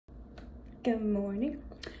Good morning,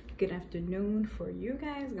 good afternoon for you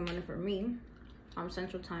guys, good morning for me. I'm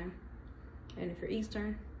Central Time, and if you're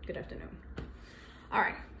Eastern, good afternoon. All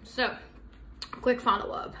right, so quick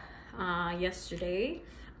follow-up. Yesterday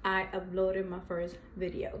I uploaded my first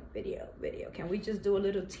video. Can we just do a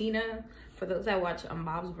little Tina? For those that watch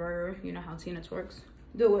Bob's Burger, you know how Tina twerks.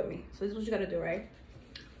 Do it with me. So this is what you gotta do, right?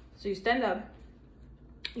 So you stand up,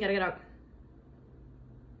 you gotta get up.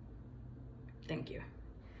 Thank you.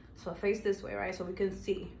 So face this way, right? So we can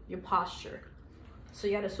see your posture. So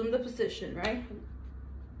you gotta assume the position, right?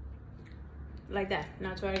 Like that.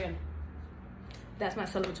 Now try again. That's my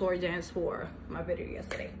celebratory dance for my video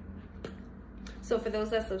yesterday. So for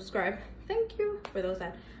those that subscribe, thank you. For those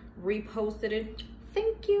that reposted it,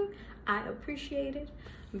 thank you. I appreciate it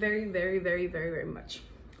very, very, very, very, very much.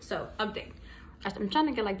 So update. I'm trying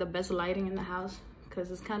to get like the best lighting in the house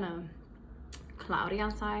because it's kind of cloudy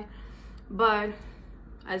outside. But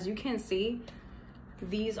as you can see,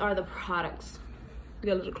 these are the products.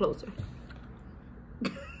 Get a little closer.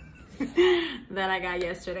 That I got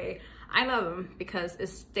yesterday. I love them because it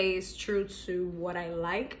stays true to what I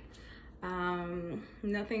like.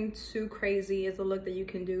 Nothing too crazy. It's a look that you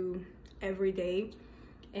can do every day.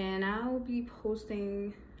 And I'll be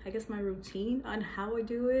posting, I guess, my routine on how I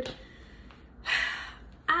do it.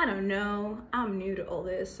 I don't know. I'm new to all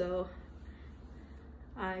this, so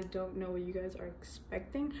I don't know what you guys are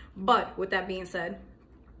expecting. But with that being said,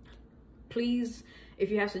 please,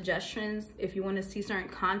 if you have suggestions, if you want to see certain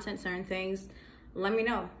content, certain things, let me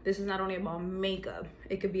know. This is not only about makeup.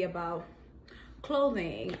 It could be about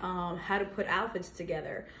clothing, how to put outfits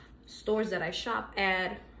together, stores that I shop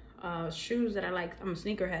at, shoes that I like. I'm a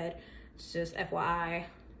sneakerhead. It's just FYI,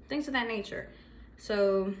 things of that nature.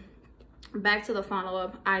 So back to the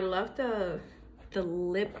follow-up. I love the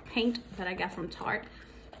lip paint that I got from Tarte.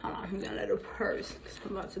 Hold on, I'm gonna let it purse because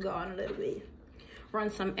I'm about to go on a little bit, run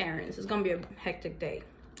some errands. It's gonna be a hectic day.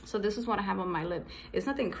 So this is what I have on my lip. It's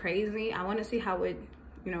nothing crazy. I want to see how it,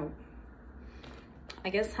 you know, I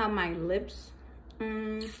guess how my lips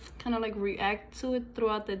kind of like react to it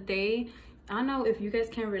throughout the day. I don't know if you guys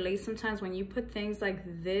can relate. Sometimes when you put things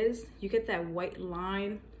like this, you get that white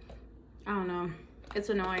line. I don't know, it's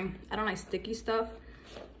annoying. I don't like sticky stuff.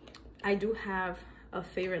 I do have a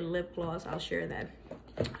favorite lip gloss. I'll share that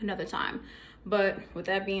another time. But with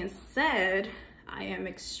that being said, I am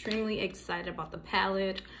extremely excited about the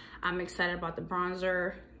palette. I'm excited about the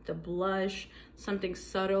bronzer, the blush, something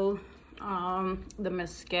subtle, the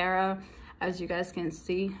mascara. As you guys can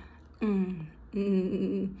see,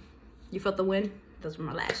 you felt the wind? Those were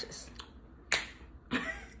my lashes.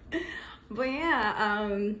 But yeah,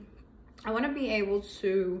 I want to be able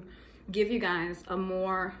to give you guys a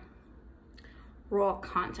more raw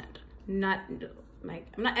content. Not like,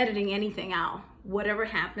 I'm not editing anything out. Whatever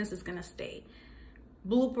happens is gonna stay.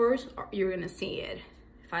 Bloopers, you're gonna see it.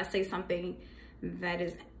 If I say something that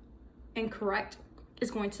is incorrect,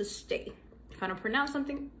 it's going to stay. If I don't pronounce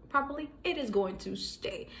something properly, it is going to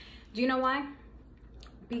stay. Do you know why?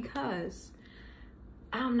 Because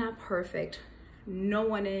I'm not perfect. No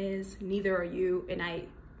one is, neither are you. And I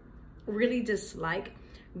really dislike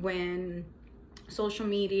when social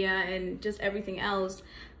media and just everything else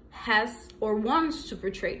has or wants to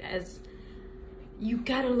portray it as you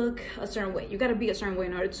gotta look a certain way, you gotta be a certain way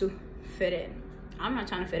in order to fit in. I'm not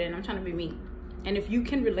trying to fit in, I'm trying to be me. And if you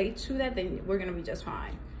can relate to that, then we're gonna be just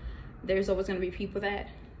fine. There's always gonna be people that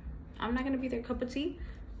I'm not gonna be their cup of tea,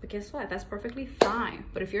 but guess what? That's perfectly fine.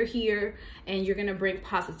 But if you're here and you're gonna bring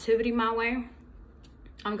positivity my way,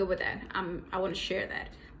 I'm good with that. I want to share that.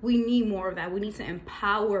 We need more of that. We need to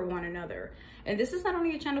empower one another. And this is not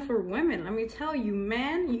only a channel for women. Let me tell you,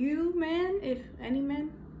 man, if any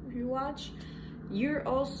men, if you watch, you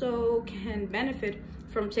also can benefit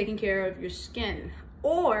from taking care of your skin.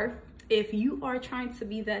 Or if you are trying to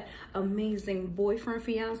be that amazing boyfriend,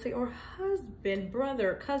 fiance, or husband,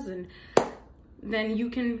 brother, cousin, then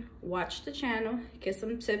you can watch the channel, get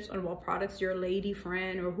some tips on what products your lady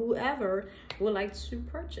friend or whoever would like to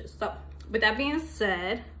purchase. So with that being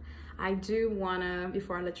said, I do wanna,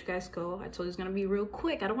 before I let you guys go, I told you it's gonna be real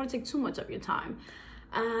quick. I don't wanna take too much of your time.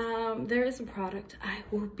 There is a product I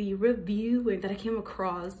will be reviewing that I came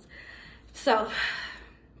across. So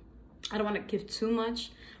I don't wanna give too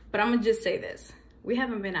much, but I'm gonna just say this. We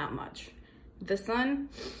haven't been out much. The sun,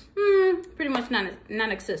 pretty much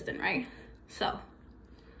non-existent, right? So,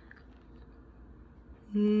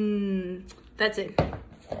 that's it.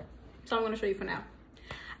 So I'm gonna show you for now.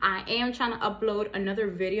 I am trying to upload another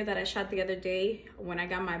video that I shot the other day when I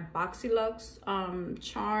got my BoxyLux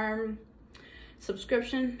charm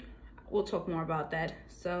subscription. We'll talk more about that.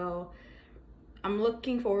 So I'm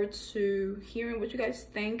looking forward to hearing what you guys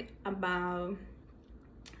think about,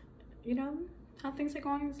 you know, how things are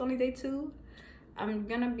going. It's only day 2. I'm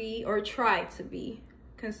gonna be, or try to be,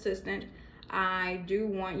 consistent. I do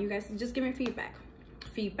want you guys to just give me feedback.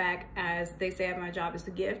 As they say at my job, is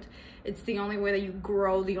a gift. It's the only way that you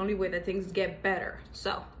grow, the only way that things get better.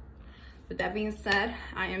 So with that being said,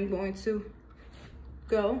 I am going to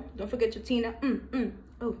go. Don't forget your Tina.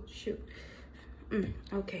 Oh shoot.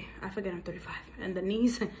 Okay, I forget I'm 35 and the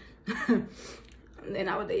knees they're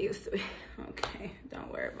not what they used to be. Okay,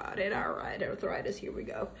 don't worry about it. All right, arthritis, here we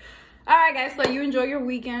go. All right guys, so you enjoy your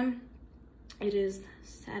weekend. It is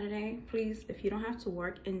Saturday. Please, if you don't have to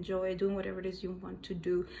work, enjoy doing whatever it is you want to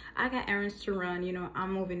do. I got errands to run. You know,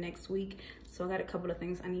 I'm moving next week, so I got a couple of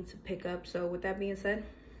things I need to pick up. So with that being said,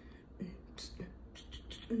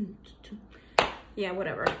 yeah,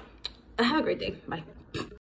 whatever. Have a great day. Bye.